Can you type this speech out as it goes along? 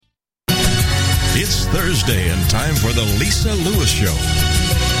It's Thursday and time for the Lisa Lewis Show.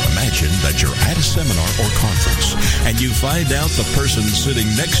 Imagine that you're at a seminar or conference and you find out the person sitting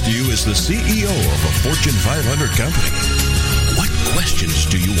next to you is the CEO of a Fortune 500 company. What questions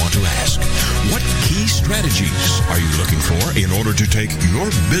do you want to ask? What key strategies are you looking for in order to take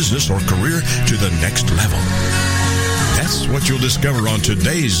your business or career to the next level? That's what you'll discover on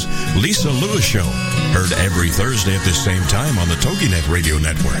today's Lisa Lewis Show, heard every Thursday at the same time on the TogiNet Radio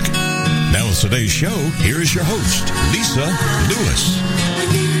Network. Now with today's show, here is your host, Lisa Lewis.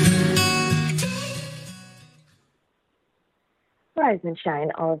 Rise and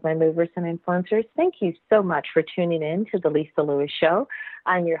shine, all of my movers and influencers. Thank you so much for tuning in to the Lisa Lewis Show.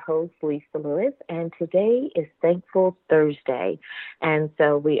 I'm your host, Lisa Lewis, and today is Thankful Thursday. And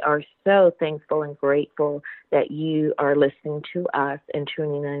so we are so thankful and grateful that you are listening to us and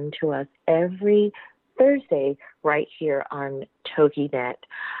tuning in to us every Thursday right here on TogiNet.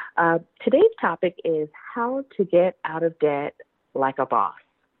 Today's topic is how to get out of debt like a boss,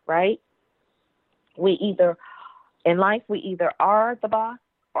 right? In life, we either are the boss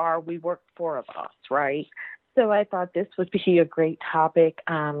or we work for a boss, right? So I thought this would be a great topic.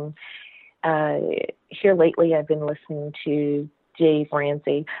 Here lately, I've been listening to Dave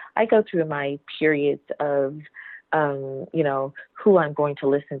Ramsey. I go through my periods of, who I'm going to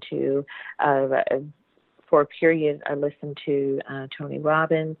listen to. For a period, I listened to Tony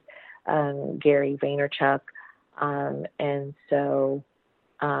Robbins, Gary Vaynerchuk, and so,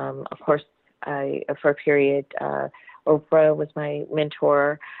 of course, for a period, Oprah was my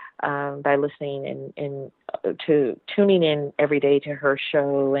mentor by listening and to tuning in every day to her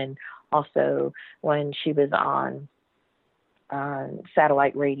show, and also when she was on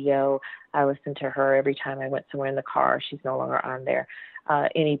satellite radio, I listened to her every time I went somewhere in the car. She's no longer on there.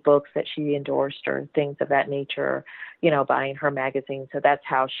 Any books that she endorsed or things of that nature, buying her magazine. So that's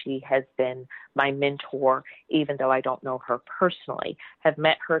how she has been my mentor, even though I don't know her personally. Have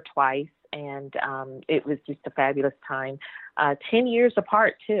met her twice. And it was just a fabulous time, 10 years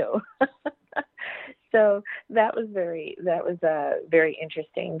apart too. So that was very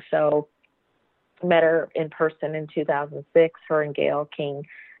interesting. So met her in person in 2006, her and Gayle King,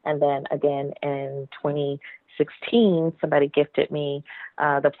 and then again in 2016, somebody gifted me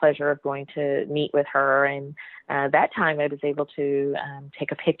the pleasure of going to meet with her, and that time I was able to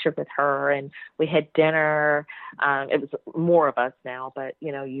take a picture with her, and we had dinner. It was more of us now, but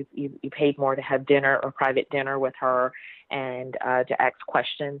you paid more to have dinner or private dinner with her and to ask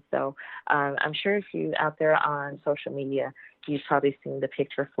questions. So I'm sure if you out there on social media, you've probably seen the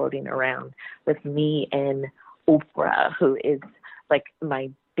picture floating around with me and Oprah, who is like my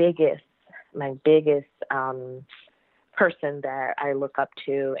biggest person that I look up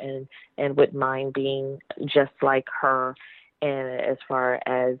to and wouldn't mind being just like her, and as far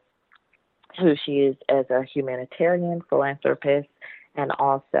as who she is as a humanitarian philanthropist and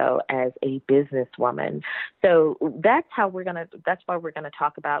also as a businesswoman. So that's why we're gonna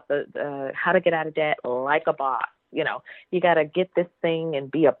talk about the how to get out of debt like a boss. You got to get this thing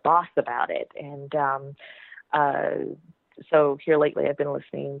and be a boss about it. And so here lately, I've been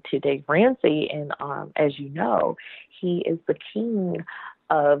listening to Dave Ramsey, and as you know, he is the king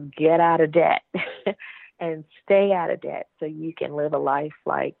of get out of debt and stay out of debt, so you can live a life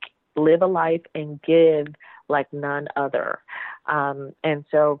and give like none other. And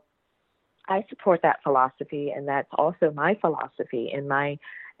so I support that philosophy, and that's also my philosophy in my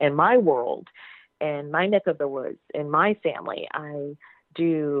world, in my neck of the woods, in my family. I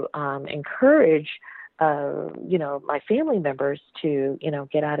do encourage my family members to,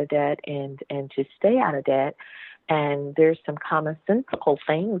 get out of debt and to stay out of debt. And there's some commonsensical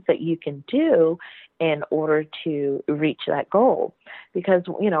things that you can do in order to reach that goal. Because,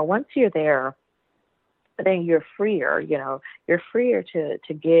 once you're there, then you're freer, you're freer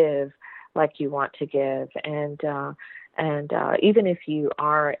to give like you want to give. And even if you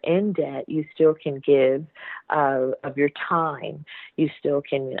are in debt, you still can give of your time. You still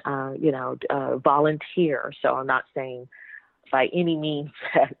can, volunteer. So I'm not saying by any means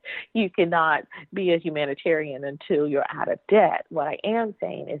that you cannot be a humanitarian until you're out of debt. What I am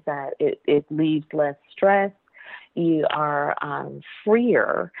saying is that it leaves less stress. You are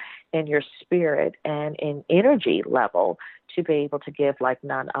freer in your spirit and in energy level to be able to give like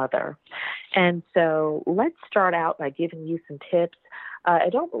none other. And so let's start out by giving you some tips. I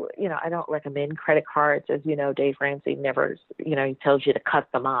don't recommend credit cards. As you know, Dave Ramsey never, he tells you to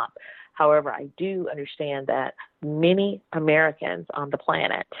cut them up. However, I do understand that many Americans on the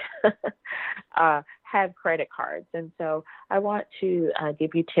planet have credit cards. And so I want to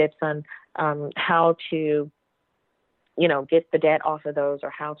give you tips on how to get the debt off of those, or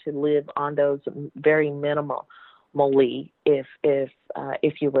how to live on those very minimally, if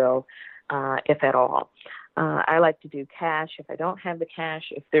you will, if at all. I like to do cash. If I don't have the cash,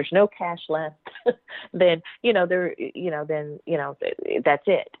 if there's no cash left, then that's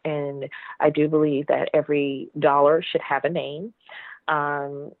it. And I do believe that every dollar should have a name,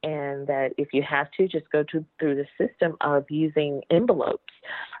 and that if you have to, just go through the system of using envelopes.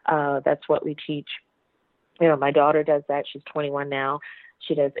 That's what we teach. My daughter does that. She's 21 now.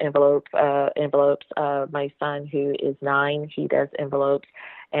 She does envelopes. My son, who is 9, he does envelopes.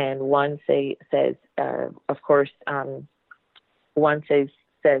 And one says, of course, one says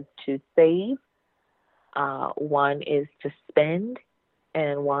to save, one is to spend,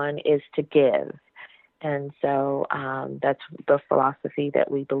 and one is to give. And so that's the philosophy that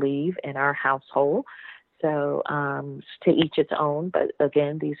we believe in our household. So to each its own, but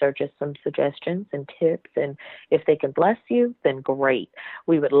again, these are just some suggestions and tips, and if they can bless you, then great.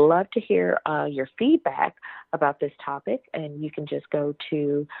 We would love to hear your feedback about this topic, and you can just go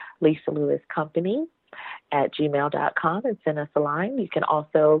to Lisa Lewis Company at gmail.com and send us a line. You can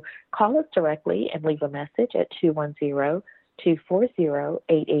also call us directly and leave a message at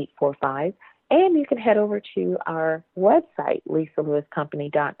 210-240-8845. And you can head over to our website,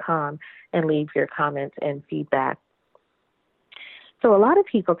 lisalewiscompany.com, and leave your comments and feedback. So a lot of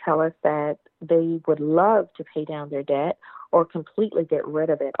people tell us that they would love to pay down their debt or completely get rid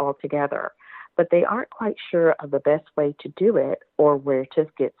of it altogether, but they aren't quite sure of the best way to do it or where to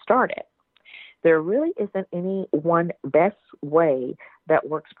get started. There really isn't any one best way that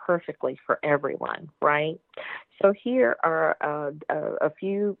works perfectly for everyone, right? So here are a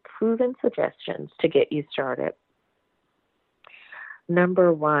few proven suggestions to get you started.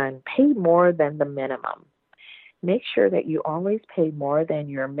 Number 1, pay more than the minimum. Make sure that you always pay more than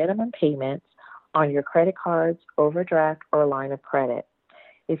your minimum payments on your credit cards, overdraft, or line of credit.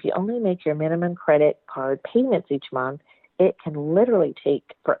 If you only make your minimum credit card payments each month, it can literally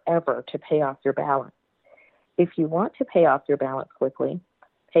take forever to pay off your balance. If you want to pay off your balance quickly,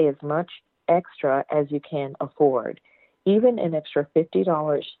 pay as much extra as you can afford. Even an extra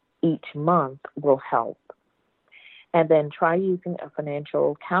 $50 each month will help. And then try using a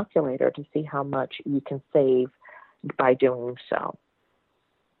financial calculator to see how much you can save by doing so.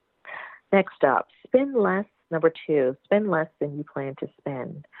 Next up, spend less. Number 2, spend less than you plan to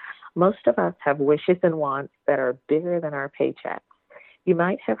spend. Most of us have wishes and wants that are bigger than our paychecks. You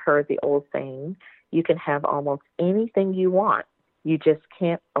might have heard the old saying, you can have almost anything you want. You just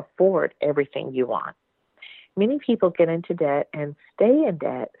can't afford everything you want. Many people get into debt and stay in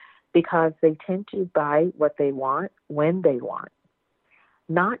debt because they tend to buy what they want when they want.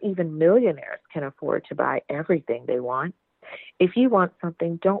 Not even millionaires can afford to buy everything they want. If you want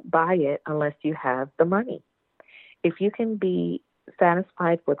something, don't buy it unless you have the money. If you can be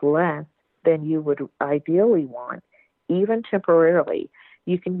satisfied with less than you would ideally want, even temporarily,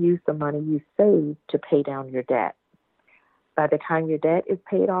 you can use the money you save to pay down your debt. By the time your debt is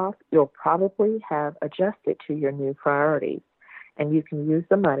paid off, you'll probably have adjusted to your new priorities, and you can use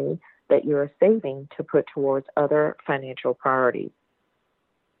the money that you're saving to put towards other financial priorities.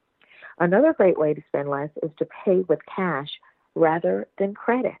 Another great way to spend less is to pay with cash rather than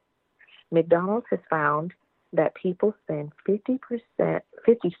credit. McDonald's has found that people spend 56%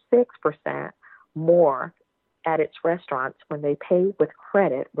 more at its restaurants when they pay with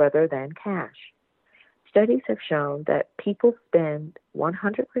credit rather than cash. Studies have shown that people spend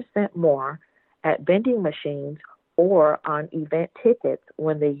 100% more at vending machines or on event tickets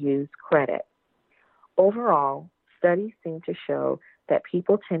when they use credit. Overall, studies seem to show that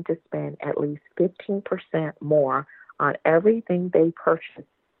people tend to spend at least 15% more on everything they purchase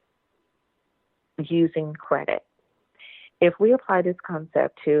using credit. If we apply this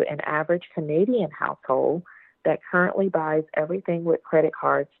concept to an average Canadian household that currently buys everything with credit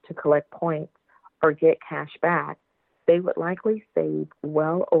cards to collect points or get cash back, they would likely save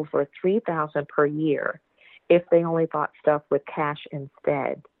well over $3,000 per year if they only bought stuff with cash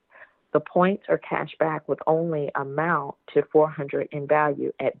instead. The points or cash back would only amount to $400 in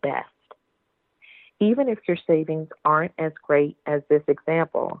value at best. Even if your savings aren't as great as this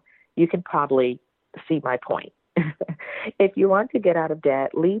example, you can probably see my point. If you want to get out of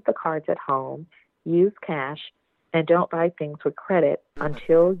debt, leave the cards at home, use cash, and don't buy things with credit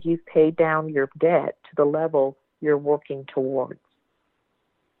until you've paid down your debt to the level you're working towards.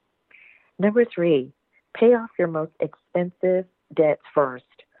 Number 3, pay off your most expensive debts first.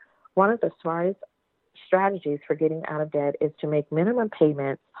 One of the smartest strategies for getting out of debt is to make minimum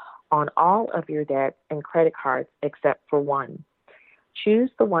payments on all of your debts and credit cards except for one.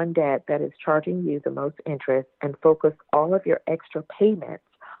 Choose the one debt that is charging you the most interest and focus all of your extra payments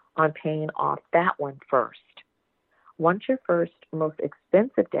on paying off that one first. Once your first, most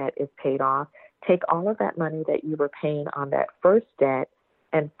expensive debt is paid off, take all of that money that you were paying on that first debt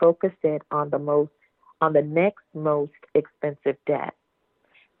and focus it on the next most expensive debt.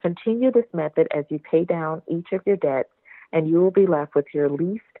 Continue this method as you pay down each of your debts, and you will be left with your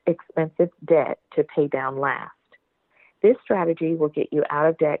least expensive debt to pay down last. This strategy will get you out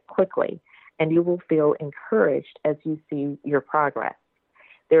of debt quickly, and you will feel encouraged as you see your progress.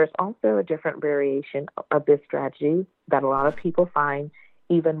 There is also a different variation of this strategy that a lot of people find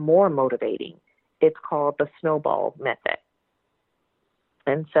even more motivating. It's called the snowball method.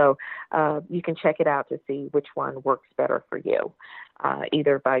 And so you can check it out to see which one works better for you,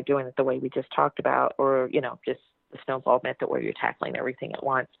 either by doing it the way we just talked about or, just the snowball method where you're tackling everything at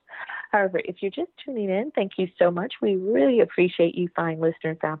once. However, if you're just tuning in, thank you so much. We really appreciate you fine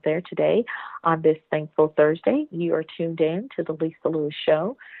listeners out there today on this Thankful Thursday. You are tuned in to the Lisa Lewis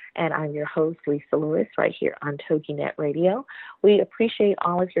Show, and I'm your host, Lisa Lewis, right here on TogiNet Radio. We appreciate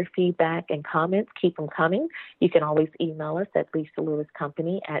all of your feedback and comments. Keep them coming. You can always email us at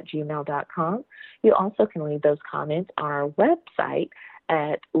lisalewiscompany@gmail.com. You also can leave those comments on our website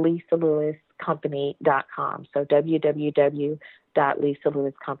at lisalewiscompany.com. So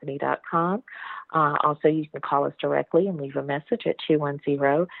www.lisalewiscompany.com. Also, you can call us directly and leave a message at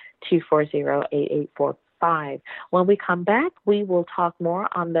 210-240-8845. When we come back, we will talk more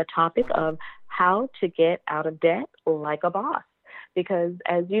on the topic of how to get out of debt like a boss. Because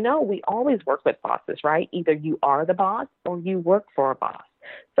as you know, we always work with bosses, right? Either you are the boss or you work for a boss.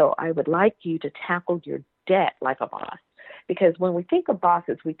 So I would like you to tackle your debt like a boss. Because when we think of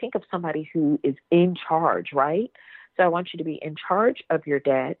bosses, we think of somebody who is in charge, right? So I want you to be in charge of your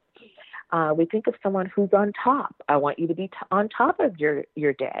debt. We think of someone who's on top. I want you to be on top of your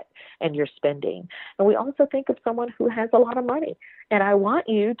debt and your spending. And we also think of someone who has a lot of money. And I want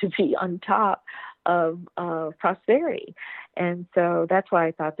you to be on top of prosperity. And so that's why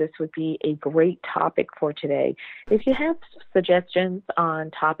I thought this would be a great topic for today. If you have suggestions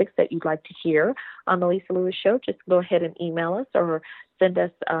on topics that you'd like to hear on the Lisa Lewis Show, just go ahead and email us or send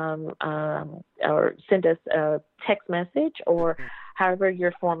us a text message or however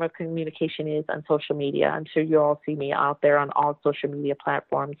your form of communication is on social media. I'm sure you all see me out there on all social media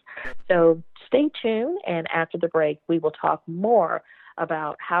platforms. So stay tuned, and after the break, we will talk more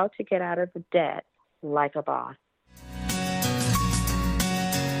about how to get out of the debt like a boss.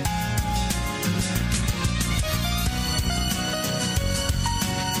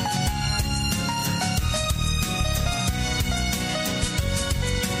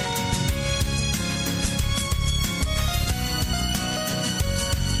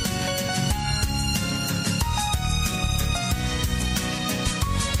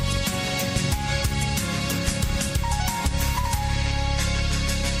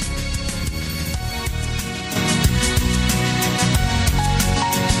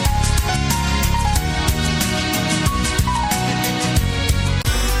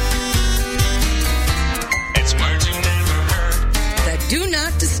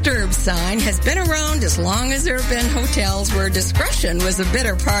 Sign has been around as long as there have been hotels where discretion was a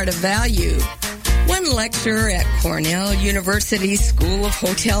bitter part of value. One lecturer at Cornell University School of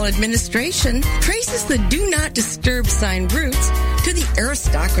Hotel Administration traces the Do Not Disturb sign roots to the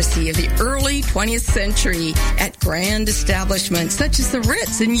aristocracy of the early 20th century at grand establishments such as the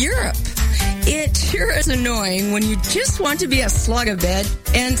Ritz in Europe. It sure is annoying when you just want to be a slug of bed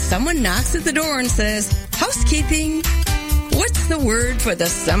and someone knocks at the door and says, "Housekeeping." What's the word for the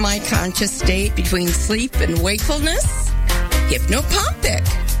semi-conscious state between sleep and wakefulness? Hypnopompic.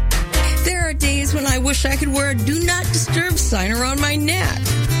 There are days when I wish I could wear a Do Not Disturb sign around my neck.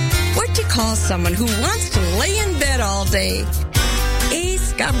 What do you call someone who wants to lay in bed all day? A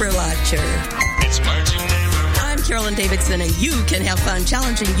scabberlatcher. It's marching. I'm Carolyn Davidson, and you can have fun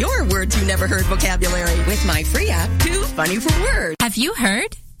challenging your words you never heard vocabulary with my free app, Too Funny for Words. Have you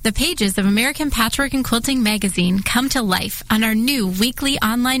heard? The pages of American Patchwork and Quilting magazine come to life on our new weekly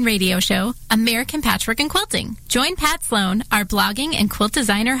online radio show, American Patchwork and Quilting. Join Pat Sloan, our blogging and quilt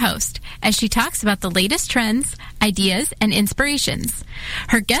designer host, as she talks about the latest trends, ideas, and inspirations.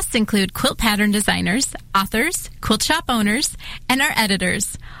 Her guests include quilt pattern designers, authors, quilt shop owners, and our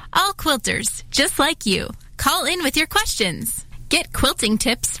editors. All quilters, just like you. Call in with your questions. Get quilting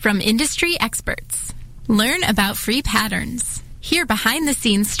tips from industry experts. Learn about free patterns. Hear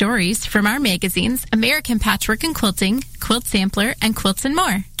behind-the-scenes stories from our magazines, American Patchwork and Quilting, Quilt Sampler, and Quilts and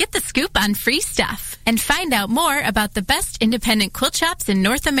More. Get the scoop on free stuff and find out more about the best independent quilt shops in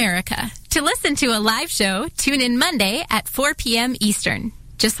North America. To listen to a live show, tune in Monday at 4 p.m. Eastern.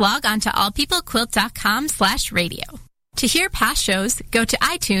 Just log on to allpeoplequilt.com/radio. To hear past shows, go to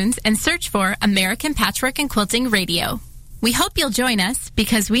iTunes and search for American Patchwork and Quilting Radio. We hope you'll join us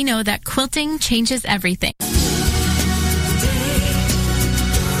because we know that quilting changes everything.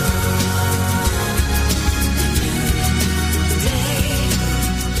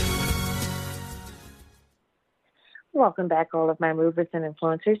 Welcome back, all of my movers and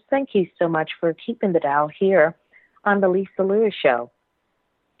influencers. Thank you so much for keeping the dial here on the Lisa Lewis Show.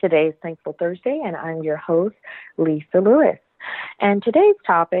 Today is Thankful Thursday, and I'm your host, Lisa Lewis. And today's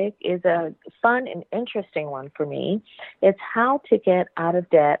topic is a fun and interesting one for me. It's how to get out of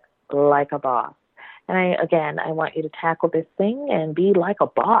debt like a boss. And I want you to tackle this thing and be like a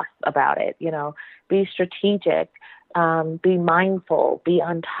boss about it. You know, be strategic, be mindful, be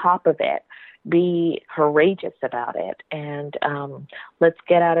on top of it. Be courageous about it, and let's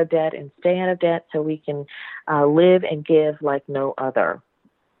get out of debt and stay out of debt so we can live and give like no other.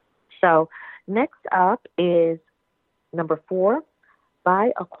 So next up is number 4,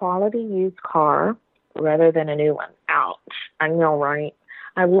 buy a quality used car rather than a new one. Ouch. I know, right?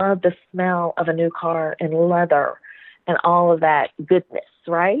 I love the smell of a new car and leather and all of that goodness,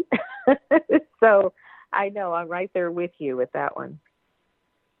 right? So I know I'm right there with you with that one.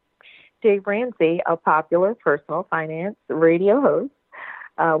 Dave Ramsey, a popular personal finance radio host,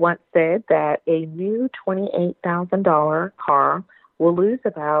 once said that a new $28,000 car will lose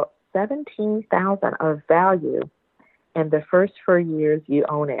about $17,000 of value in the first 4 years you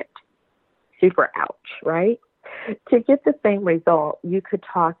own it. Super ouch, right? To get the same result, you could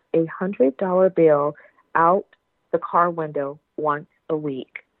toss a $100 bill out the car window once a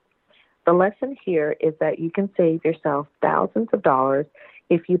week. The lesson here is that you can save yourself thousands of dollars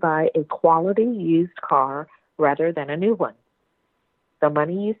if you buy a quality used car rather than a new one. The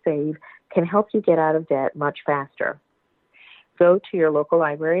money you save can help you get out of debt much faster. Go to your local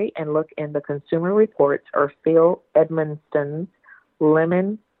library and look in the Consumer Reports or Phil Edmonston's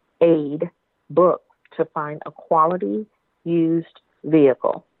Lemonade book to find a quality used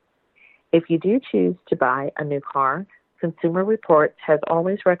vehicle. If you do choose to buy a new car, Consumer Reports has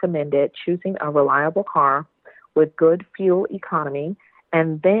always recommended choosing a reliable car with good fuel economy,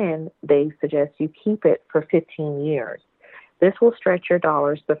 and then they suggest you keep it for 15 years. This will stretch your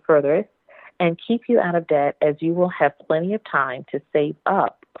dollars the furthest and keep you out of debt, as you will have plenty of time to save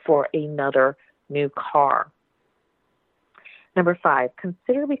up for another new car. Number 5,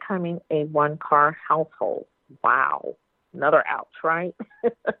 consider becoming a one-car household. Wow, another ouch, right?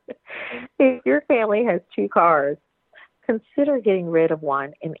 If your family has 2 cars, consider getting rid of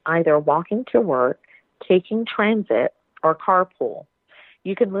one and either walking to work, taking transit, or carpool.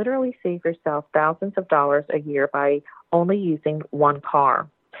 You can literally save yourself thousands of dollars a year by only using one car.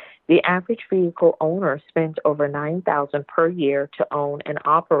 The average vehicle owner spends over $9,000 per year to own and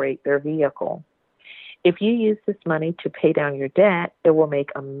operate their vehicle. If you use this money to pay down your debt, it will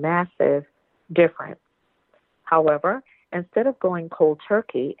make a massive difference. However, instead of going cold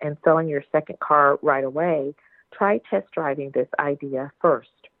turkey and selling your second car right away, try test driving this idea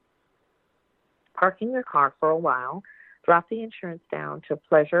first. Parking your car for a while, drop the insurance down to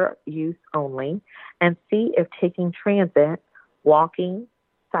pleasure use only, and see if taking transit, walking,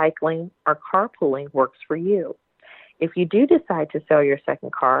 cycling, or carpooling works for you. If you do decide to sell your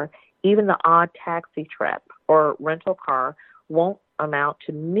second car, even the odd taxi trip or rental car won't amount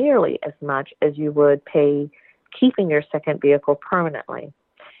to nearly as much as you would pay keeping your second vehicle permanently.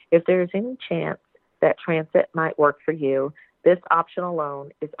 If there is any chance that transit might work for you, this option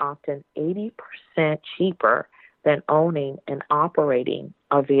alone is often 80% cheaper than owning and operating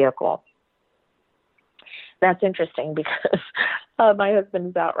a vehicle. That's interesting because my husband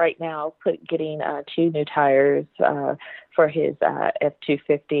is out right now getting 2 new tires for his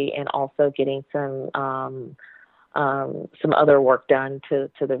F-250, and also getting some other work done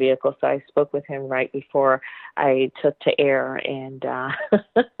to the vehicle. So I spoke with him right before I took to air, and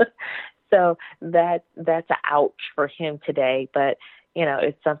so that's an ouch for him today. But you know,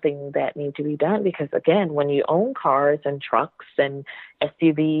 it's something that needs to be done because, again, when you own cars and trucks and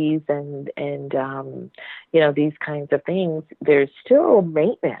SUVs and these kinds of things, there's still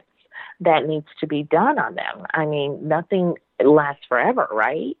maintenance that needs to be done on them. I mean, nothing lasts forever,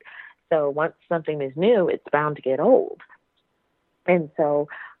 right? So once something is new, it's bound to get old. And so,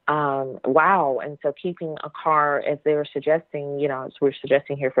 And so keeping a car, as they were suggesting, as we're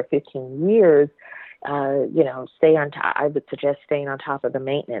suggesting here, for 15 years, stay on top. I would suggest staying on top of the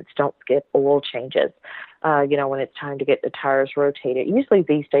maintenance. Don't skip oil changes. When it's time to get the tires rotated. Usually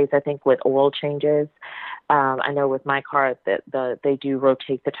these days, I think with oil changes, I know with my car that they do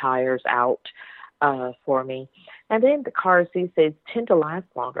rotate the tires out for me. And then the cars these days tend to last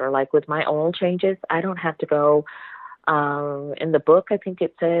longer. Like with my oil changes, I don't have to go. In the book, I think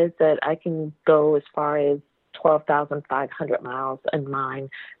it says that I can go as far as 12,500 miles in mine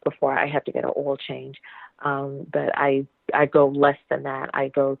before I have to get an oil change. But I go less than that. I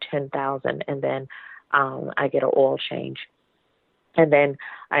go 10,000, and then I get an oil change. And then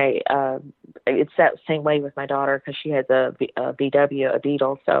it's that same way with my daughter because she has a VW, a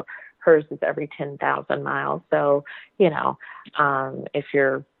Beetle, so hers is every 10,000 miles. So, you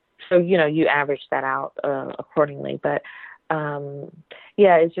average that out accordingly. But,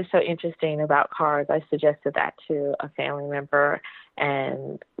 it's just so interesting about cars. I suggested that to a family member,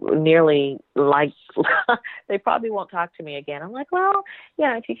 and nearly they probably won't talk to me again. I'm like, well,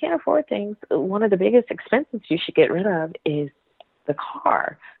 yeah, if you can't afford things, one of the biggest expenses you should get rid of is the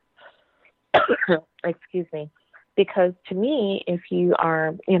car. Excuse me. Because to me, if you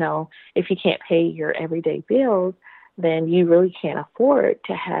are, if you can't pay your everyday bills, then you really can't afford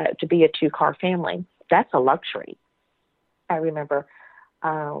to be a 2-car family. That's a luxury. I remember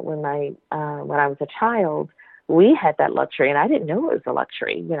when I was a child, we had that luxury, and I didn't know it was a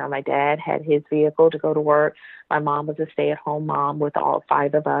luxury. My dad had his vehicle to go to work. My mom was a stay-at-home mom with all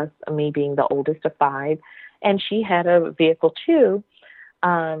 5 of us, me being the oldest of 5, and she had a vehicle too,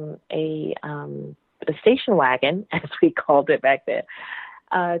 a station wagon, as we called it back then,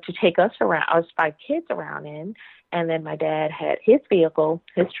 to take us 5 kids around in. And then my dad had his vehicle,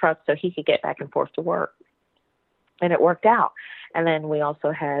 his truck, so he could get back and forth to work. And it worked out. And then we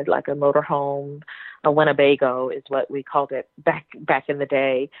also had like a motorhome, a Winnebago is what we called it back in the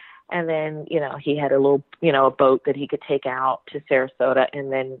day. And then, he had a little, a boat that he could take out to Sarasota,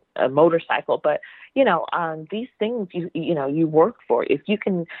 and then a motorcycle. But, these things you work for. If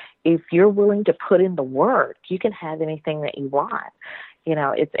you're willing to put in the work, you can have anything that you want.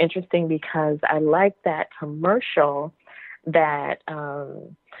 It's interesting because I like that commercial that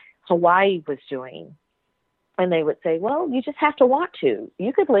Hawaii was doing. And they would say, well, you just have to want to.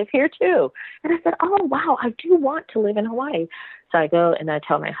 You could live here too. And I said, oh, wow, I do want to live in Hawaii. So I go and I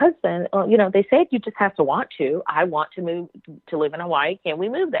tell my husband, well, they said you just have to want to. I want to move to live in Hawaii. Can we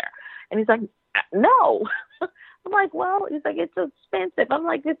move there? And he's like, no. I'm like, well, he's like, it's expensive. I'm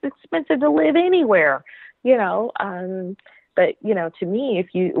like, it's expensive to live anywhere, But, to me,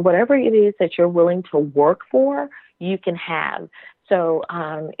 whatever it is that you're willing to work for, you can have. So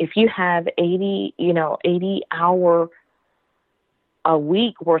if you have 80 hour a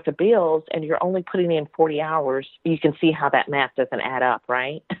week worth of bills and you're only putting in 40 hours, you can see how that math doesn't add up,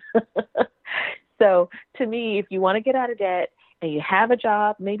 right? So to me, if you want to get out of debt and you have a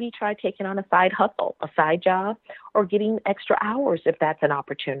job, maybe try taking on a side hustle, a side job, or getting extra hours if that's an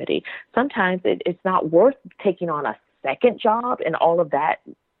opportunity. Sometimes it's not worth taking on a second job and all of that,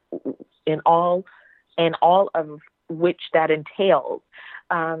 and all of which that entails.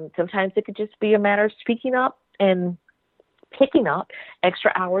 Sometimes it could just be a matter of speaking up and picking up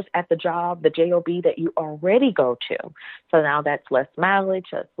extra hours at the job that you already go to. So now that's less mileage,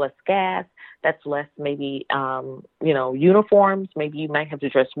 that's less gas, that's less maybe, uniforms. Maybe you might have to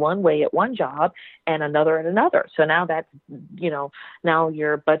dress one way at one job and another at another. So now that's, now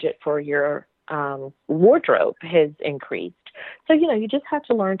your budget for your wardrobe has increased. So, you just have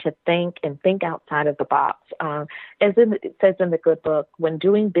to learn to think outside of the box. It says in the good book, when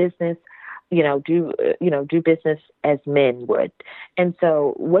doing business, do business as men would. And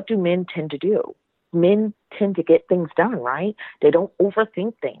so what do men tend to do? Men tend to get things done, right? They don't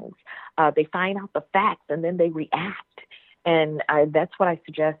overthink things. They find out the facts and then they react. And that's what I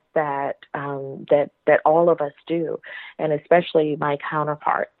suggest that all of us do, and especially my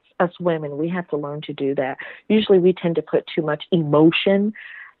counterparts. Us women, we have to learn to do that. Usually we tend to put too much emotion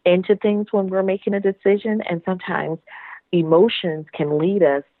into things when we're making a decision, and sometimes emotions can lead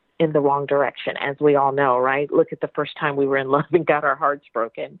us in the wrong direction, as we all know, right? Look at the first time we were in love and got our hearts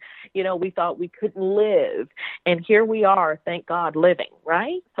broken. We thought we couldn't live, and here we are, thank God, living,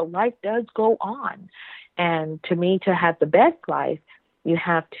 right? So life does go on. And to me, to have the best life, you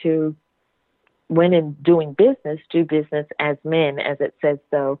have to, when in doing business, do business as men, as it says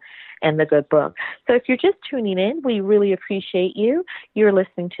so in the good book. So if you're just tuning in, we really appreciate you. You're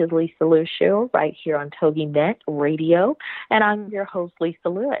listening to the Lisa Lewis Show right here on TogiNet Radio, and I'm your host, Lisa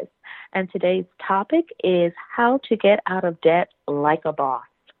Lewis. And today's topic is how to get out of debt like a boss.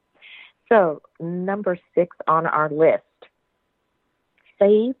 So number 6 on our list,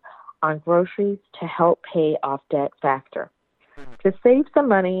 save on groceries to help pay off debt faster. To save some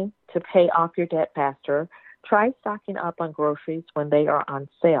money to pay off your debt faster, try stocking up on groceries when they are on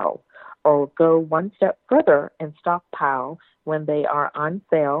sale, or go one step further and stockpile when they are on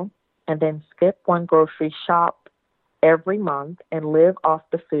sale, and then skip one grocery shop every month and live off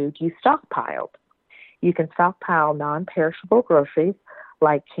the food you stockpiled. You can stockpile non-perishable groceries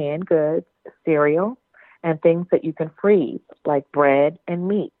like canned goods, cereal, and things that you can freeze like bread and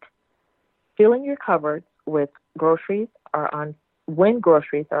meat. Filling your cupboards with when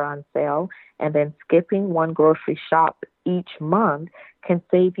groceries are on sale, and then skipping one grocery shop each month can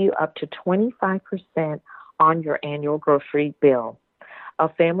save you up to 25% on your annual grocery bill. A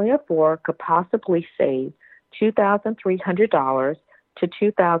family of 4 could possibly save $2,300 to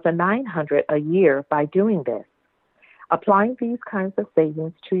 $2,900 a year by doing this. Applying these kinds of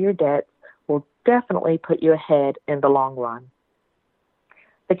savings to your debts will definitely put you ahead in the long run.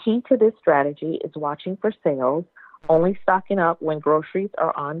 The key to this strategy is watching for sales, only stocking up when groceries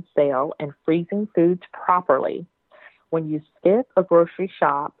are on sale, and freezing foods properly. When you skip a grocery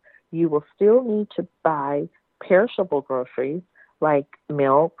shop, you will still need to buy perishable groceries like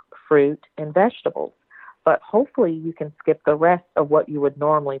milk, fruit, and vegetables, but hopefully you can skip the rest of what you would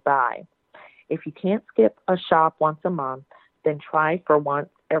normally buy. If you can't skip a shop once a month, then try for once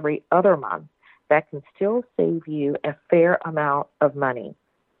every other month. That can still save you a fair amount of money.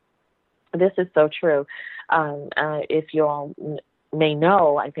 This is so true. If you all may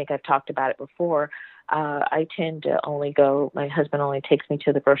know, I think I've talked about it before, I tend to my husband only takes me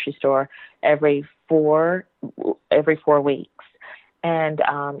to the grocery store every 4 weeks. And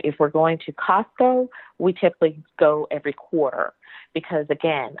if we're going to Costco, we typically go every quarter because,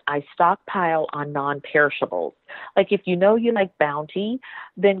 again, I stockpile on non-perishables. Like if you know you like Bounty,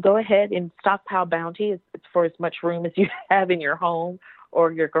 then go ahead and stockpile Bounty. It's for as much room as you have in your home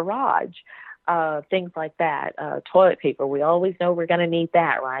or your garage. Things like that. Toilet paper, we always know we're going to need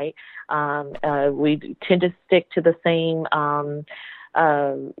that, right? We tend to stick to the same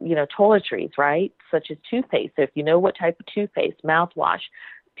toiletries, right? Such as toothpaste. So if you know what type of toothpaste, mouthwash,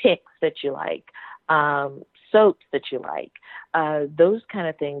 picks that you like, soaps that you like, those kind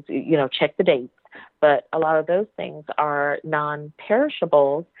of things, check the dates. But a lot of those things are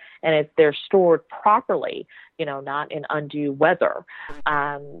non-perishables, and if they're stored properly, not in undue weather,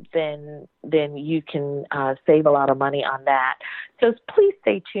 then you can save a lot of money on that. So please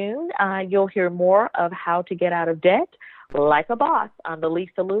stay tuned. You'll hear more of how to get out of debt like a boss on the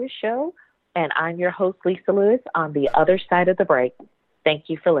Lisa Lewis Show, and I'm your host, Lisa Lewis, on the other side of the break. Thank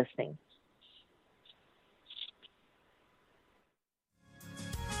you for listening.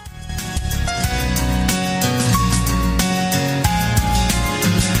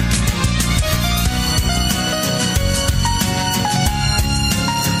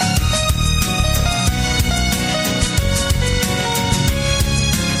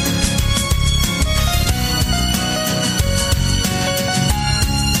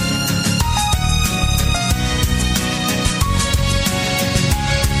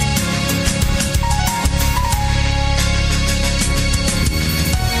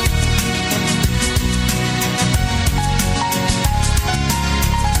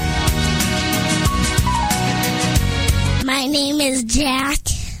 My name is Jack,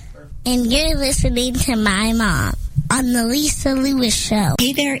 and you're listening to my mom on the Lisa Lewis Show.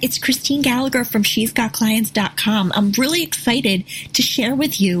 Hey there, it's Christine Gallagher from She'sGotClients.com. I'm really excited to share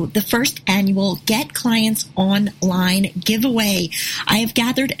with you the first annual Get Clients Online giveaway. I have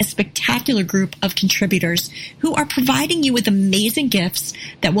gathered a spectacular group of contributors who are providing you with amazing gifts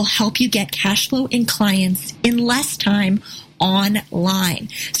that will help you get cash flow in clients in less time online.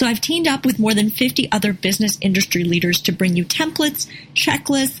 So I've teamed up with more than 50 other business industry leaders to bring you templates,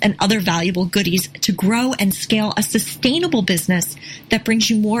 checklists, and other valuable goodies to grow and scale a sustainable business that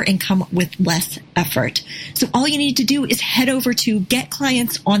brings you more income with less effort. So all you need to do is head over to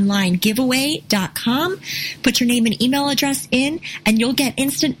getclientsonlinegiveaway.com, put your name and email address in, and you'll get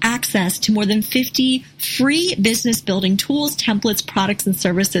instant access to more than 50 free business building tools, templates, products, and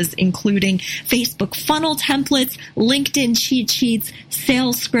services, including Facebook funnel templates, LinkedIn cheat sheets,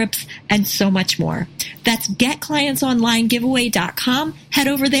 sales scripts, and so much more. That's getclientsonlinegiveaway.com. Head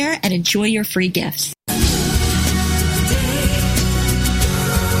over there and enjoy your free gifts.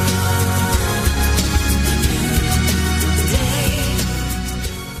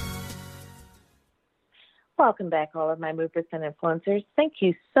 Welcome back, all of my movers and influencers. Thank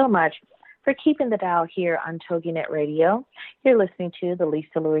you so much for keeping the dial here on TogiNet Radio. You're listening to The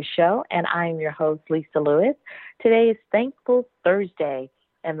Lisa Lewis Show, and I'm your host, Lisa Lewis. Today is Thankful Thursday,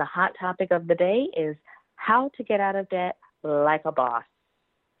 and the hot topic of the day is how to get out of debt like a boss.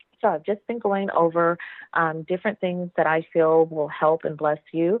 So I've just been going over different things that I feel will help and bless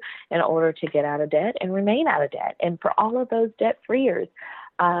you in order to get out of debt and remain out of debt. And for all of those debt-freers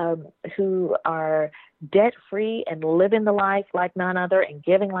who are debt-free and living the life like none other and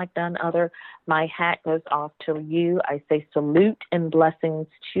giving like none other, my hat goes off to you. I say salute and blessings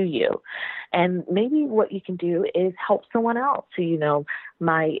to you. And maybe what you can do is help someone else who you know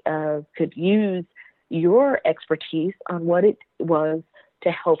might could use your expertise on what it was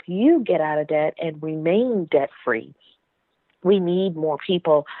to help you get out of debt and remain debt-free. We need more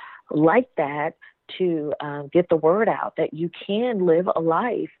people like that to get the word out that you can live a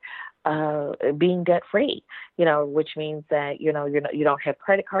life being debt-free, you know, which means that, you know, you don't have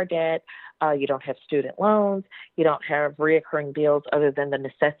credit card debt, you don't have student loans, you don't have reoccurring bills other than the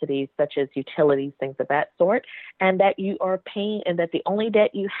necessities such as utilities, things of that sort, and that you are paying, and that the only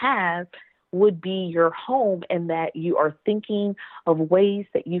debt you have would be your home, and that you are thinking of ways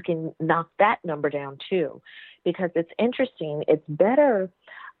that you can knock that number down too. Because it's interesting, it's better,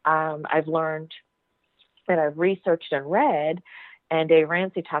 I've learned that I've researched and read, and Dave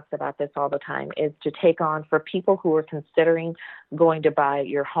Ramsey talks about this all the time, is to take on for people who are considering going to buy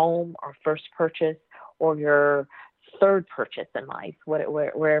your home or first purchase or your third purchase in life,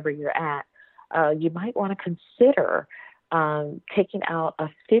 wherever you're at, you might want to consider taking out a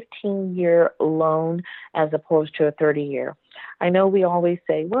 15-year loan as opposed to a 30-year. I know we always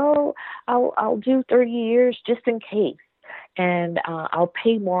say, well, I'll do 30 years just in case, and I'll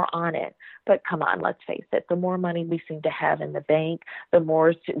pay more on it. But come on, let's face it, the more money we seem to have in the bank, the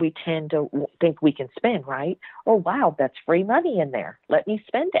more we tend to think we can spend, right? Oh, wow, that's free money in there. Let me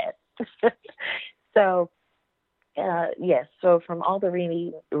spend it. So, yes, so from all the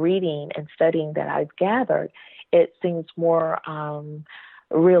reading and studying that I've gathered, it seems more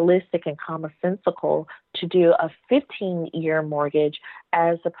realistic and commonsensical to do a 15-year mortgage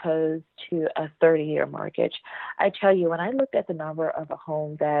as opposed to a 30-year mortgage. I tell you, when I looked at the number of a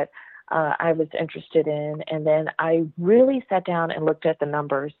home that I was interested in, and then I really sat down and looked at the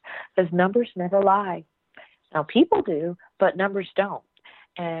numbers, because numbers never lie. Now, people do, but numbers don't.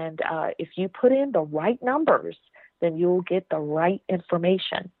 And if you put in the right numbers, then you'll get the right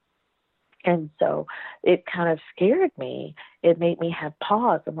information. And so it kind of scared me. It made me have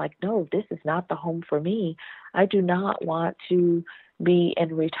pause. I'm like, no, this is not the home for me. I do not want to be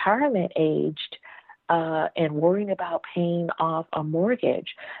in retirement aged and worrying about paying off a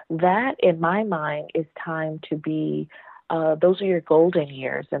mortgage. That, in my mind, is time to be, those are your golden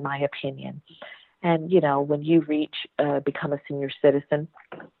years, in my opinion. And, you know, when you become a senior citizen,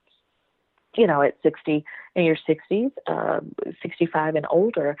 you know, at 60, in your 60s, 65 and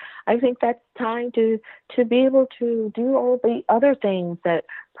older, I think that's time to be able to do all the other things that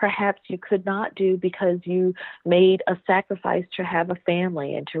perhaps you could not do because you made a sacrifice to have a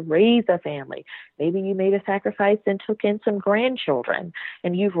family and to raise a family. Maybe you made a sacrifice and took in some grandchildren,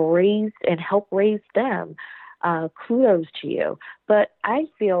 and you've raised and helped raise them. Kudos to you. But I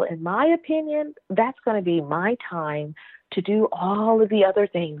feel, in my opinion, that's going to be my time to do all of the other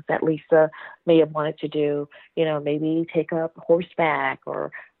things that Lisa may have wanted to do, you know, maybe take up horseback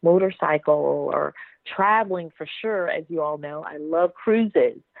or motorcycle or traveling for sure. As you all know, I love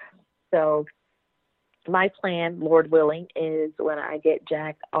cruises. So my plan, Lord willing, is when I get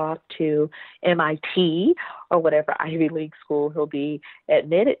Jack off to MIT or whatever Ivy League school he'll be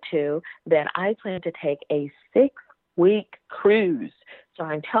admitted to, then I plan to take a 6-week cruise. So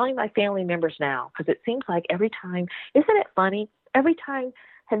I'm telling my family members now, because it seems like every time, isn't it funny? Every time,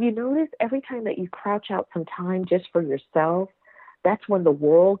 have you noticed every time that you crouch out some time just for yourself, that's when the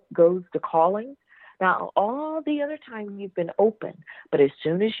world goes to calling? Now, all the other time you've been open, but as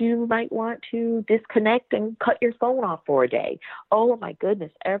soon as you might want to disconnect and cut your phone off for a day, oh my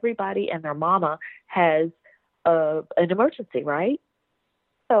goodness, everybody and their mama has an emergency, right?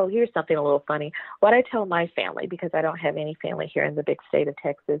 So here's something a little funny. What I tell my family, because I don't have any family here in the big state of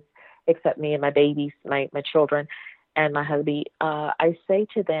Texas, except me and my babies, my children, and my hubby, I say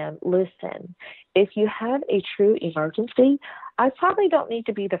to them, listen, if you have a true emergency, I probably don't need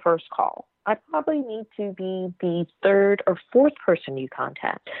to be the first call. I probably need to be the third or fourth person you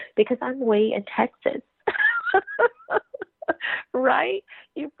contact, because I'm way in Texas. Right?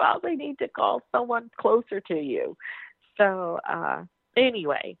 You probably need to call someone closer to you. So,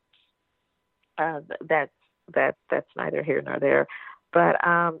 anyway, that's neither here nor there. But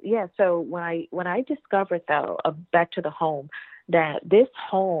yeah, so when I discovered, though, back to the home, that this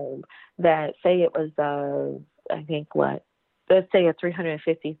home that, say it was let's say a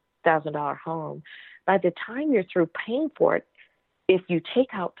 $350,000 home, by the time you're through paying for it, if you take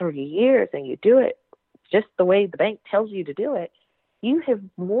out 30 years and you do it just the way the bank tells you to do it, you have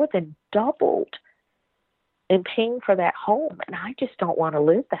more than doubled in paying for that home. And I just don't want to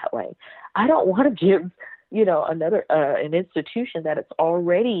live that way. I don't want to give, another an institution that is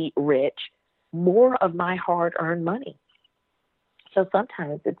already rich more of my hard-earned money. So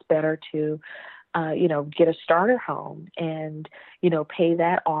sometimes it's better to get a starter home and, pay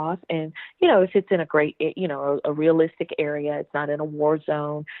that off. And, if it's in a great, a realistic area, it's not in a war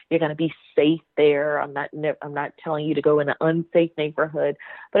zone, you're going to be safe there. I'm not telling you to go in an unsafe neighborhood,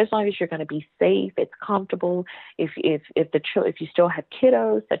 but as long as you're going to be safe, it's comfortable. If you still have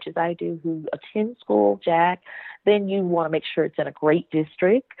kiddos, such as I do, who attend school, Jack, then you want to make sure it's in a great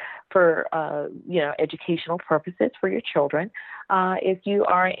district for, educational purposes for your children. If you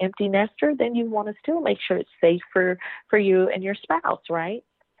are an empty nester, then you want to still make sure it's safe for you and your spouse, right?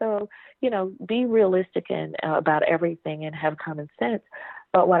 So, be realistic about everything and have common sense.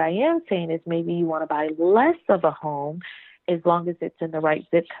 But what I am saying is maybe you want to buy less of a home as long as it's in the right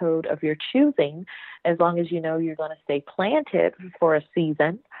zip code of your choosing, as long as you're going to stay planted for a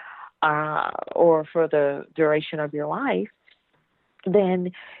season or for the duration of your life.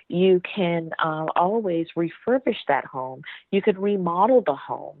 Then you can always refurbish that home. You could remodel the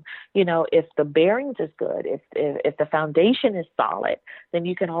home. If the bearings is good, if the foundation is solid, then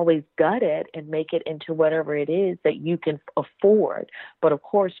you can always gut it and make it into whatever it is that you can afford. But of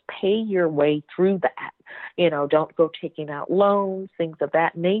course, pay your way through that. Don't go taking out loans, things of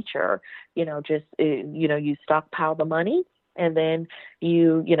that nature. You stockpile the money, and then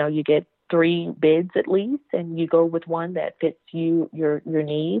you get 3 bids at least, and you go with one that fits your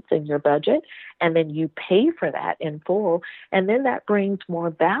needs and your budget, and then you pay for that in full, and then that brings more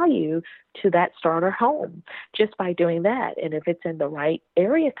value to that starter home just by doing that. And if it's in the right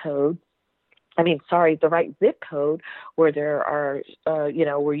area code, the right zip code where there are,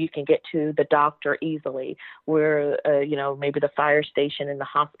 where you can get to the doctor easily, where, maybe the fire station and the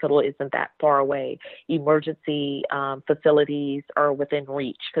hospital isn't that far away. Emergency facilities are within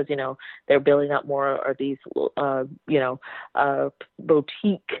reach because, they're building up more of these,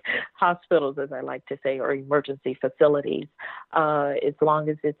 boutique hospitals, as I like to say, or emergency facilities, as long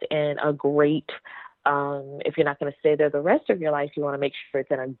as it's in a great, if you're not going to stay there the rest of your life, you want to make sure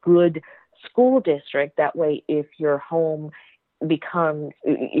it's in a good school district. That way, if you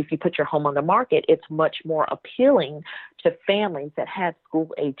put your home on the market, it's much more appealing to families that have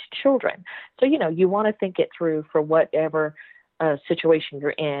school-age children. So, you want to think it through for whatever situation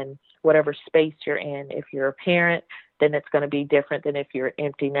you're in, whatever space you're in. If you're a parent, then it's going to be different than if you're an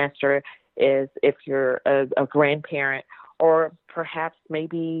empty nester, if you're a grandparent, or perhaps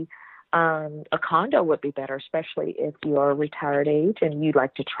maybe a condo would be better, especially if you are retired age and you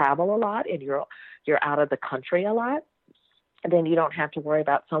like to travel a lot and you're out of the country a lot. Then you don't have to worry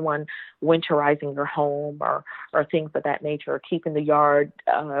about someone winterizing your home or things of that nature, or keeping the yard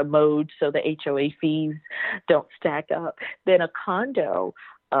mowed so the HOA fees don't stack up. Then a condo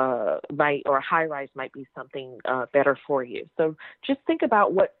or a high-rise might be something better for you. So just think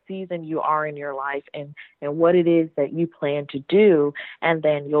about what season you are in your life and what it is that you plan to do, and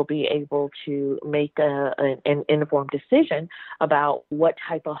then you'll be able to make an informed decision about what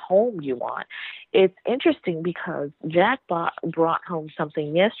type of home you want. It's interesting because Jack brought home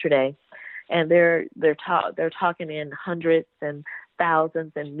something yesterday, and they're talking in hundreds and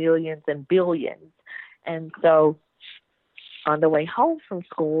thousands and millions and billions. And so on the way home from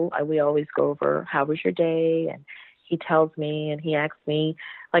school, we always go over, how was your day? And he tells me, and he asks me,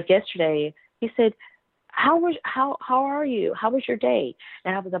 like yesterday, he said, how are you? How was your day?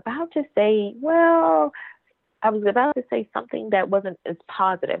 And I was about to say something that wasn't as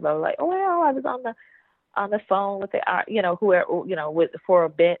positive. I was like, I was on the phone with for a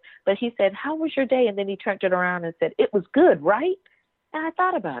bit. But he said, how was your day? And then he turned it around and said, it was good, right? And I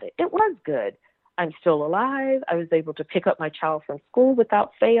thought about it. It was good. I'm still alive. I was able to pick up my child from school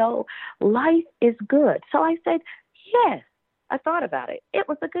without fail. Life is good. So I said, yes, I thought about it. It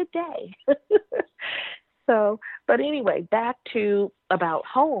was a good day. But anyway, back to about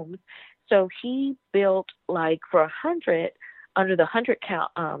homes. So he built for 100, under the 100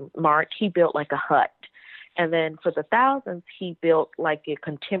 count mark, he built like a hut. And then for the thousands, he built like a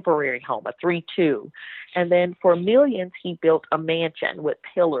contemporary home, a 3-2. And then for millions, he built a mansion with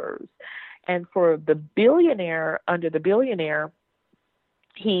pillars. And for the billionaire, under the billionaire,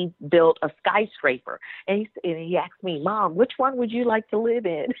 he built a skyscraper. And he asked me, Mom, which one would you like to live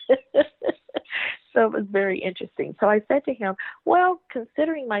in? So it was very interesting. So I said to him, well,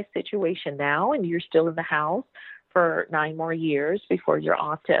 considering my situation now, and you're still in the house for 9 more years before you're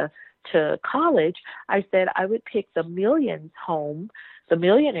off to to college, I said I would pick the millionaire's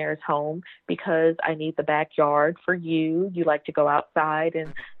home, because I need the backyard for you. You like to go outside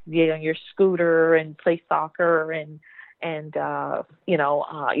and get on your scooter and play soccer and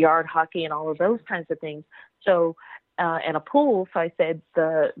yard hockey and all of those kinds of things. So, and a pool. So I said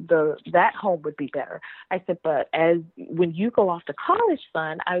that home would be better. I said, but when you go off to college,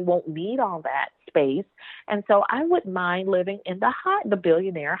 son, I won't need all that space. And so I wouldn't mind living in the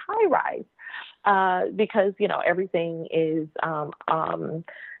billionaire high rise, because, everything is,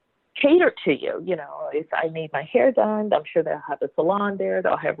 catered to you. If I need my hair done, I'm sure they'll have a salon there.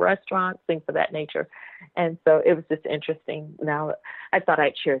 They'll have restaurants, things of that nature. And so it was just interesting. Now, I thought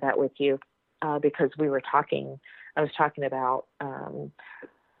I'd share that with you, because I was talking about,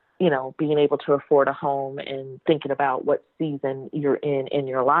 being able to afford a home and thinking about what season you're in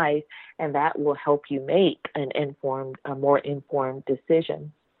your life, and that will help you make a more informed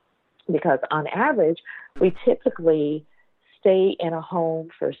decision. Because on average, we typically stay in a home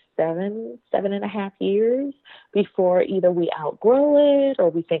for 7.5 years before either we outgrow it, or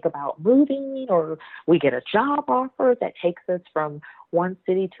we think about moving, or we get a job offer that takes us from one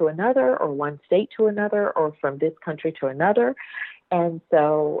city to another, or one state to another, or from this country to another. And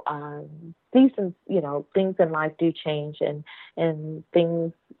so seasons, things in life do change, and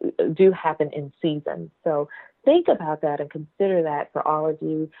things do happen in seasons. So think about that and consider that for all of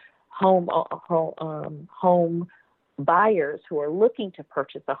you home buyers who are looking to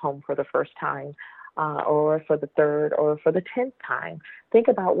purchase a home for the first time, or for the third or for the 10th time. Think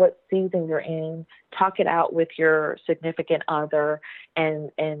about what season you're in, talk it out with your significant other,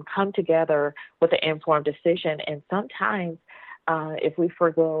 and come together with an informed decision. And sometimes if we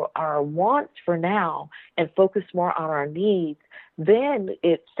forgo our wants for now and focus more on our needs, then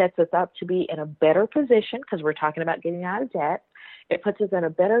it sets us up to be in a better position, because we're talking about getting out of debt. It puts us in a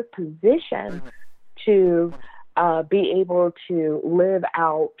better position to be able to live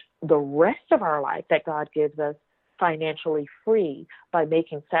out the rest of our life that God gives us financially free by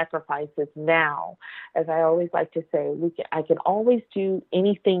making sacrifices now. As I always like to say, I can always do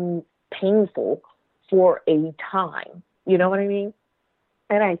anything painful for a time. You know what I mean?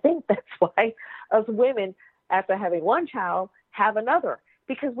 And I think that's why us women, after having one child, have another,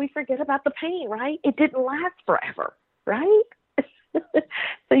 because we forget about the pain, right? It didn't last forever, right?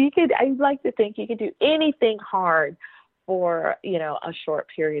 So I'd like to think you could do anything hard for, a short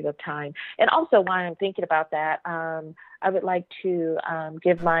period of time. And also, while I'm thinking about that, I would like to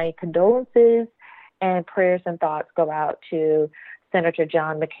give my condolences and prayers and thoughts go out to Senator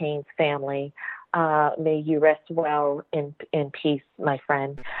John McCain's family. May you rest well in peace, my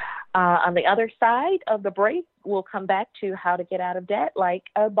friend. On the other side of the break, we'll come back to how to get out of debt like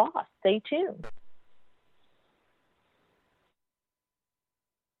a boss. Stay tuned.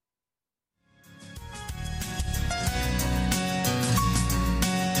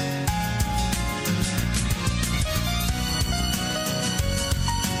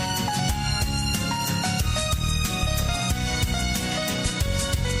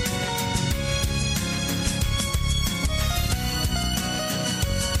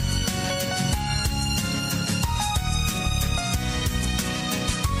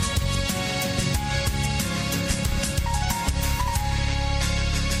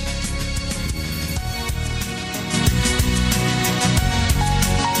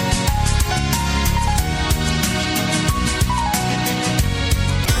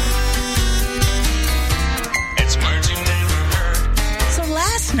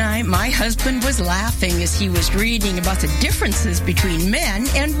 My husband was laughing as he was reading about the differences between men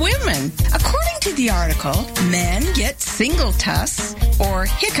and women. According to the article, men get single tusks or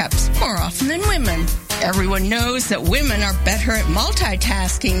hiccups more often than women. Everyone knows that women are better at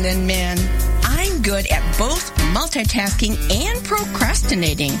multitasking than men. I'm good at both multitasking and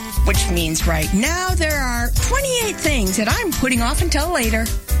procrastinating, which means right now there are 28 things that I'm putting off until later.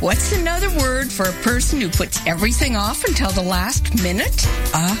 What's another word for a person who puts everything off until the last minute?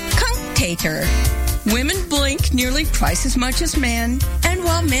 A cunctator. Women blink nearly twice as much as men, and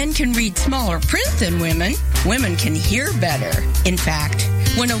while men can read smaller print than women, women can hear better. In fact,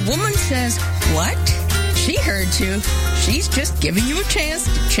 when a woman says, "What?" she heard you. She's just giving you a chance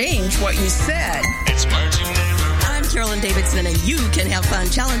to change what you said. It's words you never heard. I'm Carolyn Davidson, and you can have fun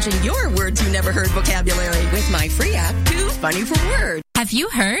challenging your words you never heard vocabulary with my free app, Too Funny for Words. Have you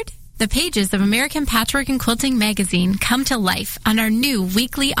heard? The pages of American Patchwork and Quilting magazine come to life on our new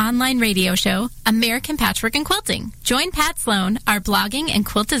weekly online radio show, American Patchwork and Quilting. Join Pat Sloan, our blogging and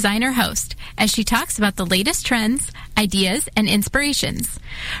quilt designer host, as she talks about the latest trends, ideas, and inspirations.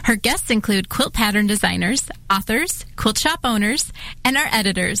 Her guests include quilt pattern designers, authors, quilt shop owners, and our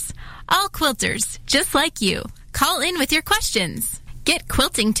editors. All quilters, just like you. Call in with your questions. Get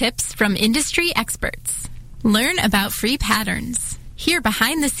quilting tips from industry experts. Learn about free patterns. Hear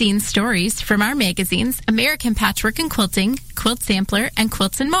behind-the-scenes stories from our magazines, American Patchwork and Quilting, Quilt Sampler, and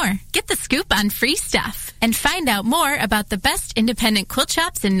Quilts and More. Get the scoop on free stuff and find out more about the best independent quilt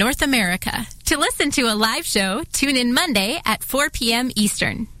shops in North America. To listen to a live show, tune in Monday at 4 p.m.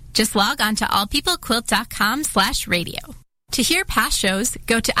 Eastern. Just log on to allpeoplequilt.com/radio. To hear past shows,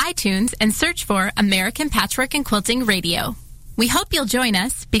 go to iTunes and search for American Patchwork and Quilting Radio. We hope you'll join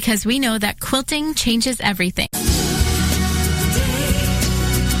us because we know that quilting changes everything.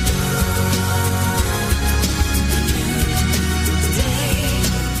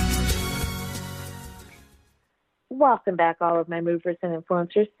 Welcome back, all of my movers and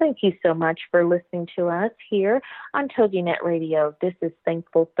influencers. Thank you so much for listening to us here on TogiNet Radio. This is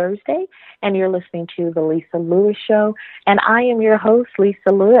Thankful Thursday, and you're listening to The Lisa Lewis Show, and I am your host,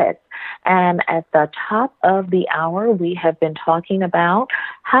 Lisa Lewis. And at the top of the hour, we have been talking about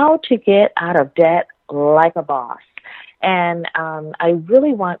how to get out of debt like a boss. And I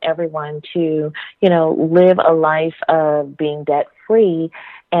really want everyone to, live a life of being debt-free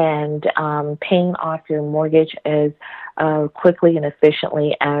and paying off your mortgage as quickly and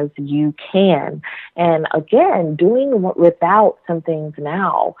efficiently as you can. And again, doing without some things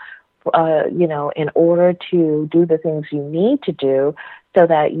now, in order to do the things you need to do so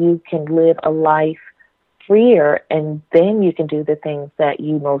that you can live a life freer, and then you can do the things that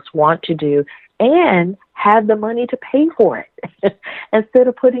you most want to do and have the money to pay for it instead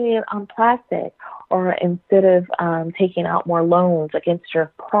of putting it on plastic, or instead of taking out more loans against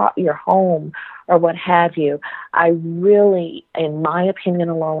your home or what have you. I really, in my opinion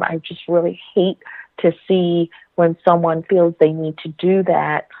alone, I just really hate to see when someone feels they need to do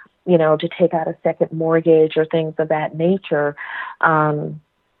that, to take out a second mortgage or things of that nature.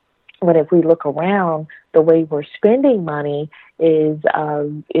 But if we look around, the way we're spending money is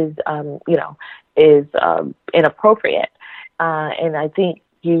inappropriate. And I think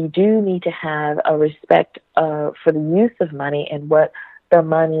you do need to have a respect for the use of money and what the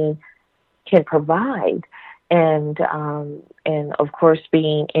money can provide. And of course,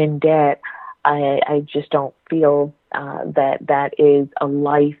 being in debt, I just don't feel that is a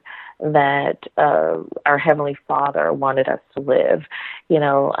life that our Heavenly Father wanted us to live.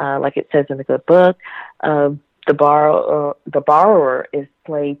 Like it says in the good book, the borrower is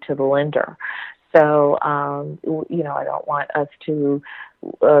slave to the lender. So, I don't want us to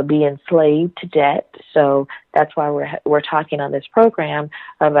be enslaved to debt. So that's why we're talking on this program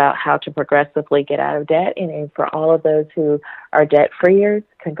about how to progressively get out of debt. And for all of those who are debt-freers,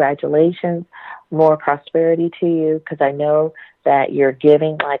 congratulations, more prosperity to you, because I know that you're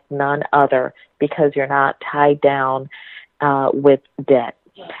giving like none other because you're not tied down with debt.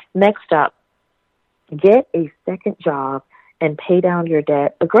 Next up, get a second job and pay down your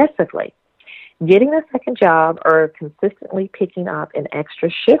debt aggressively. Getting a second job or consistently picking up an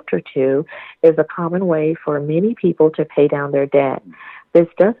extra shift or two is a common way for many people to pay down their debt. This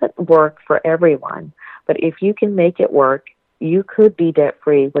doesn't work for everyone, but if you can make it work, you could be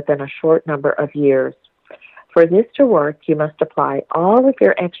debt-free within a short number of years. For this to work, you must apply all of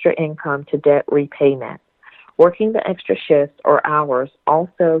your extra income to debt repayment. Working the extra shifts or hours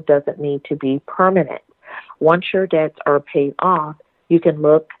also doesn't need to be permanent. Once your debts are paid off, you can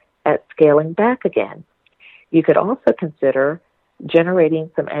look at scaling back again. You could also consider generating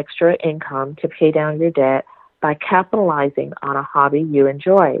some extra income to pay down your debt by capitalizing on a hobby you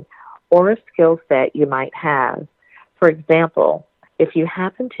enjoy or a skill set you might have. For example, if you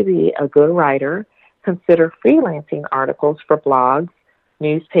happen to be a good writer, consider freelancing articles for blogs,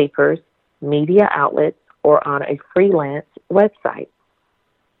 newspapers, media outlets, or on a freelance website.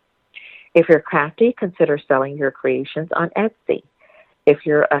 If you're crafty, consider selling your creations on Etsy. If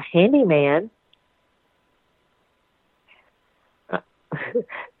you're a handyman,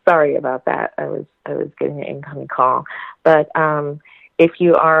 sorry about that. I was getting an incoming call. But if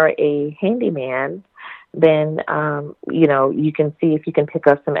you are a handyman, then you can see if you can pick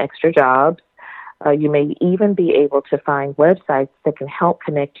up some extra jobs. You may even be able to find websites that can help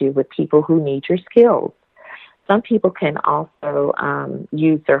connect you with people who need your skills. Some people can also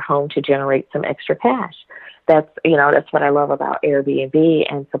use their home to generate some extra cash. That's what I love about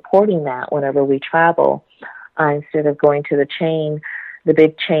Airbnb and supporting that whenever we travel. Instead of going to the chain the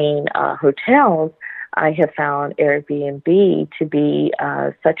big chain hotels, I have found Airbnb to be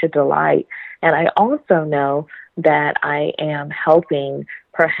such a delight. And I also know that I am helping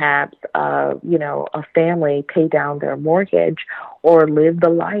perhaps, a family pay down their mortgage or live the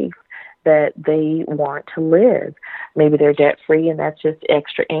life that they want to live. Maybe they're debt-free, and that's just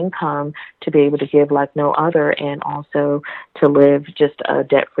extra income to be able to give like no other, and also to live just a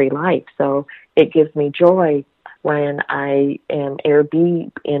debt-free life. So it gives me joy when I am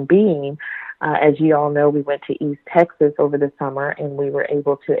Airbnb-ing. As you all know, we went to East Texas over the summer, and we were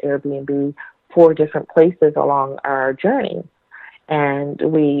able to Airbnb 4 different places along our journey. And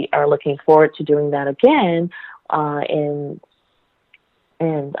we are looking forward to doing that again in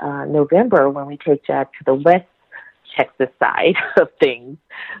November when we take Jack to the West Texas side of things.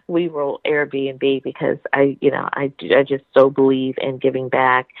 We will Airbnb because I just so believe in giving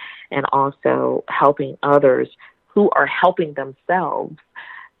back and also helping others who are helping themselves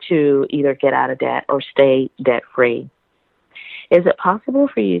to either get out of debt or stay debt-free. Is it possible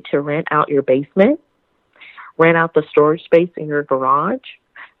for you to rent out your basement, rent out the storage space in your garage,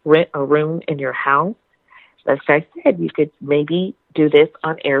 rent a room in your house? Like I said, you could maybe do this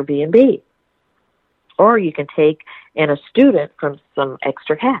on Airbnb. Or you can take in a student from some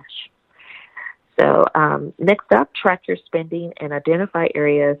extra cash. So next up, track your spending and identify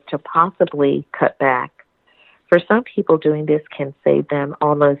areas to possibly cut back. For some people, doing this can save them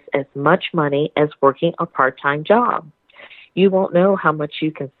almost as much money as working a part-time job. You won't know how much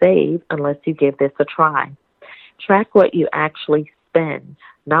you can save unless you give this a try. Track what you actually spend,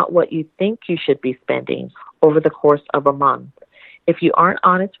 not what you think you should be spending over the course of a month. If you aren't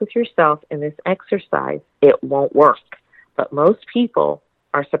honest with yourself in this exercise, it won't work. But most people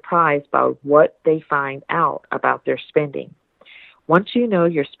are surprised by what they find out about their spending. Once you know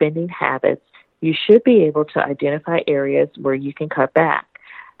your spending habits, you should be able to identify areas where you can cut back.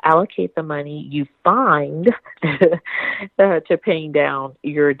 Allocate the money you find to paying down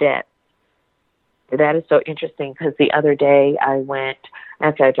your debt. That is so interesting because the other day I went,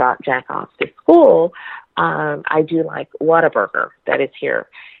 after I dropped Jack off to school, I do like Whataburger that is here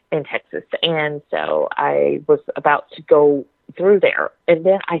in Texas. And so I was about to go through there. And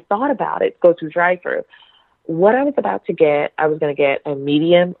then I thought about it, go through drive-thru. What I was about to get, I was going to get a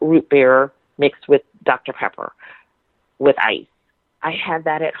medium root beer mixed with Dr. Pepper with ice. I had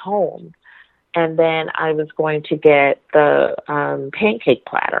that at home. And then I was going to get the pancake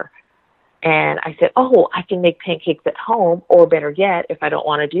platter. And I said, I can make pancakes at home, or better yet, if I don't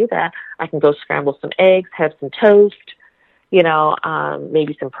want to do that, I can go scramble some eggs, have some toast,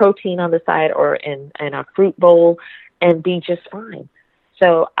 maybe some protein on the side or in a fruit bowl, and be just fine.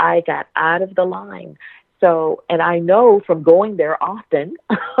 So I got out of the line. So, and I know from going there often,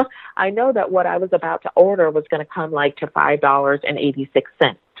 I know that what I was about to order was going to come like to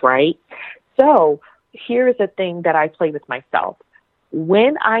 $5.86, right? So here's the thing that I play with myself.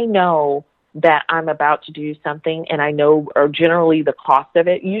 When I know that I'm about to do something and I know, or generally the cost of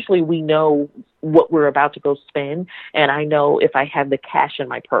it, usually we know what we're about to go spend, and I know if I have the cash in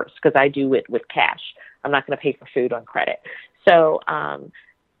my purse, because I do it with cash. I'm not going to pay for food on credit. So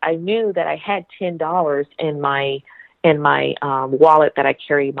I knew that I had $10 in my wallet that I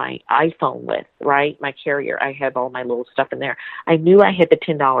carry my iPhone with, right? My carrier. I have all my little stuff in there. I knew I had the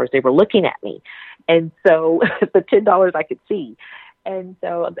 $10. They were looking at me. And so the $10 I could see. And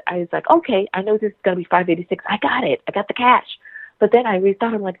so I was like, okay, I know this is going to be $5.86. I got it. I got the cash. But then I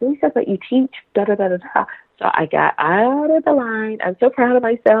rethought, I'm like, Lisa, but you teach, da-da-da-da-da. So I got out of the line. I'm so proud of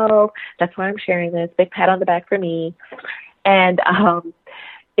myself. That's why I'm sharing this. Big pat on the back for me. And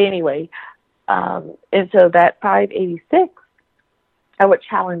anyway, and so that $5.86, I would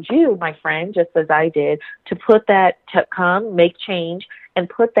challenge you, my friend, just as I did, to put that, to come, make change, and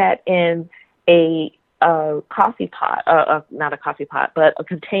put that in a coffee pot, not a coffee pot, but a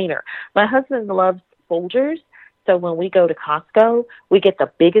container. My husband loves Folgers, so when we go to Costco, we get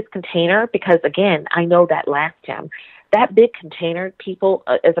the biggest container because, again, I know that lasts him. That big container, people,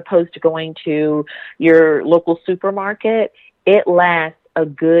 as opposed to going to your local supermarket, it lasts a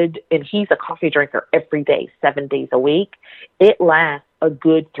good, and he's a coffee drinker every day, 7 days a week. It lasts a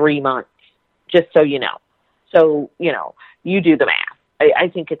good 3 months, just so you know. So, you do the math. I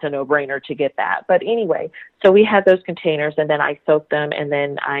think it's a no-brainer to get that. But anyway, so we had those containers, and then I soaked them, and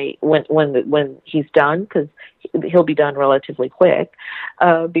then I, when he's done, because he'll be done relatively quick,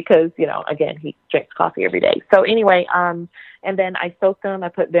 because, again, he drinks coffee every day. So anyway, and then I soaked them, I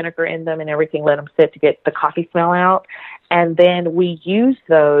put vinegar in them and everything, let them sit to get the coffee smell out. And then we use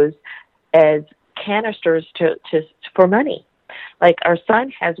those as canisters for money. Like our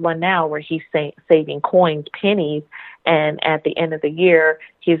son has one now where he's saving coins, pennies, and at the end of the year,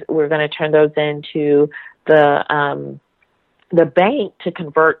 we're going to turn those into the bank to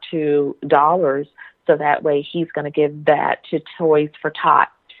convert to dollars. So that way he's going to give that to Toys for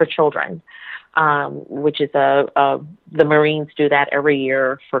Tots for children, which is the Marines do that every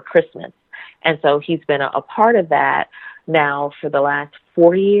year for Christmas. And so he's been a part of that now for the last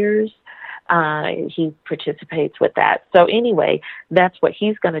 4 years. He participates with that. So anyway, that's what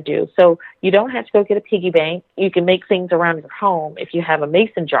he's going to do. So you don't have to go get a piggy bank. You can make things around your home. If you have a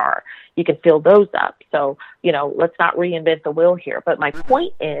mason jar, you can fill those up. So, let's not reinvent the wheel here. But my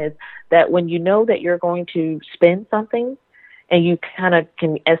point is that when you know that you're going to spend something and you kind of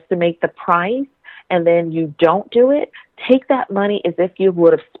can estimate the price and then you don't do it, take that money as if you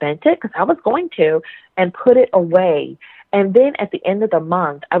would have spent it, because I was going to, and put it away. And then at the end of the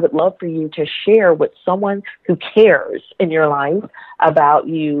month, I would love for you to share with someone who cares in your life about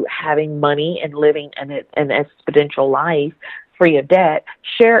you having money and living an exponential life free of debt.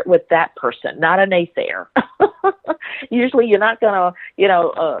 Share it with that person, not a naysayer. Usually you're not going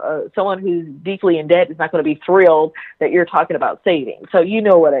to, someone who's deeply in debt is not going to be thrilled that you're talking about saving. So you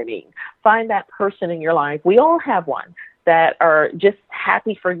know what I mean. Find that person in your life. We all have one that are just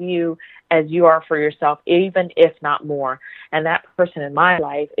happy for you as you are for yourself, even if not more. And that person in my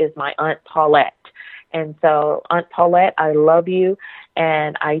life is my Aunt Paulette. And so, Aunt Paulette, I love you,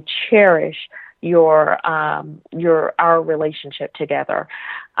 and I cherish our relationship together,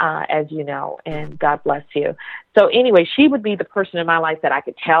 as you know, and God bless you. So anyway, she would be the person in my life that I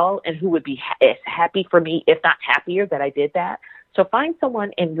could tell and who would be happy for me, if not happier, that I did that. So find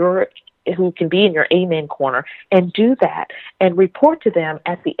someone who can be in your amen corner and do that and report to them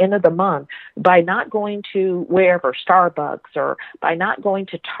at the end of the month by not going to wherever, Starbucks, or by not going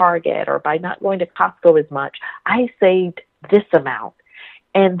to Target, or by not going to Costco as much. I saved this amount.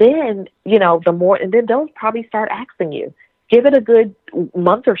 And then, and then they'll probably start asking you. Give it a good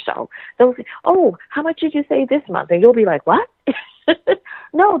month or so. They'll say, oh, how much did you save this month? And you'll be like, what?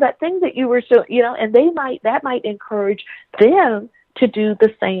 No, that thing that you were so, and that might encourage them to do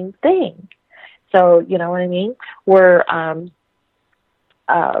the same thing. So, you know what I mean? Where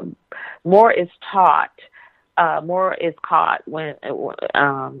more is taught, more is caught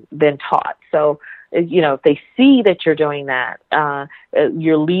than taught. So, if they see that you're doing that,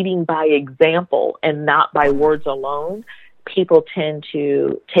 you're leading by example and not by words alone, people tend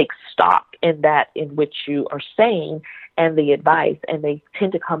to take stock in that in which you are saying and the advice, and they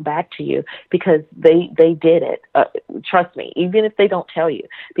tend to come back to you because they did it. Trust me, even if they don't tell you,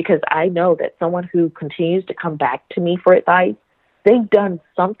 because I know that someone who continues to come back to me for advice, they've done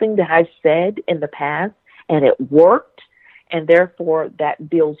something that I've said in the past and it worked, and therefore that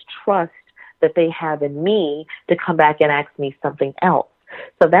builds trust that they have in me to come back and ask me something else.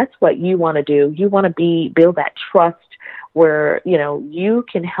 So that's what you want to do. You want to build that trust where, you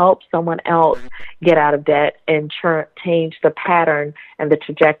can help someone else get out of debt and change the pattern and the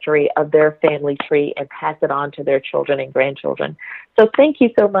trajectory of their family tree and pass it on to their children and grandchildren. So thank you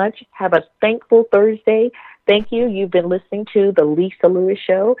so much. Have a thankful Thursday. Thank you. You've been listening to The Lisa Lewis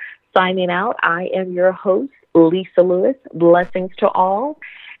Show. Signing out, I am your host, Lisa Lewis. Blessings to all.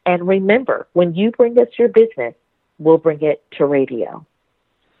 And remember, when you bring us your business, we'll bring it to radio.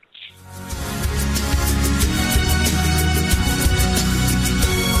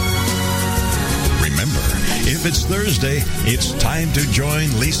 If it's Thursday, it's time to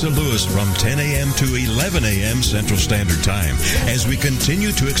join Lisa Lewis from 10 a.m. to 11 a.m. Central Standard Time as we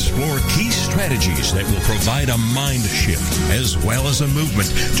continue to explore key strategies that will provide a mind shift as well as a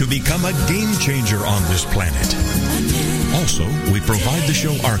movement to become a game changer on this planet. Also, we provide the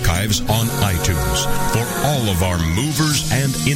show archives on iTunes for all of our movers and